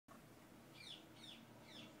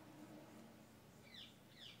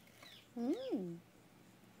Hmm.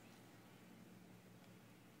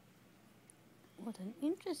 What an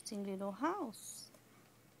interesting little house.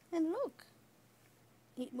 And look,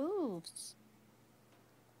 it moves.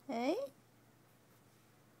 Hey?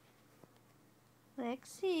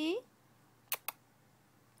 Lexi?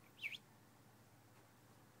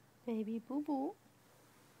 Baby boo boo?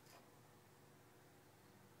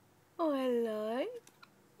 Oh, hello.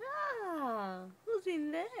 Ah, who's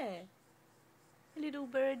in there? A little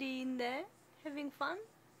birdie in there, having fun?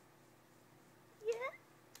 Yeah?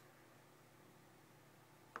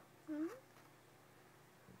 Hmm?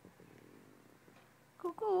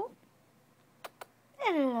 Cuckoo?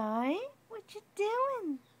 Hello, what you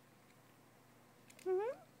doing?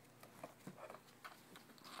 Hmm?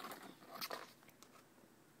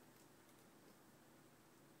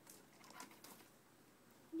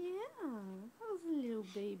 Yeah, how's the little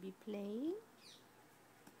baby playing?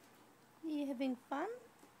 Are you having fun?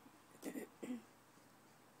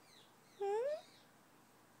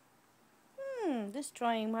 Hmm?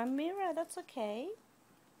 Destroying my mirror, that's okay.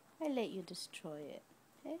 I let you destroy it.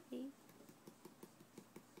 Hey.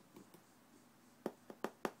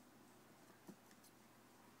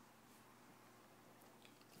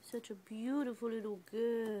 Such a beautiful little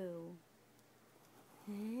girl.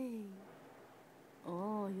 Hey.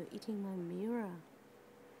 Oh, you're eating my mirror.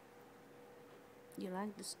 You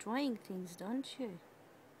like destroying things, don't you?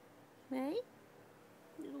 Hey?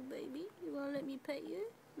 Little baby, you wanna let me pet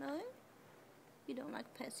you? No? You don't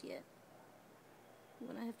like pets yet? I'm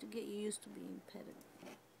gonna have to get you used to being petted.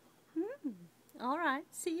 Alright,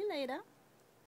 see you later.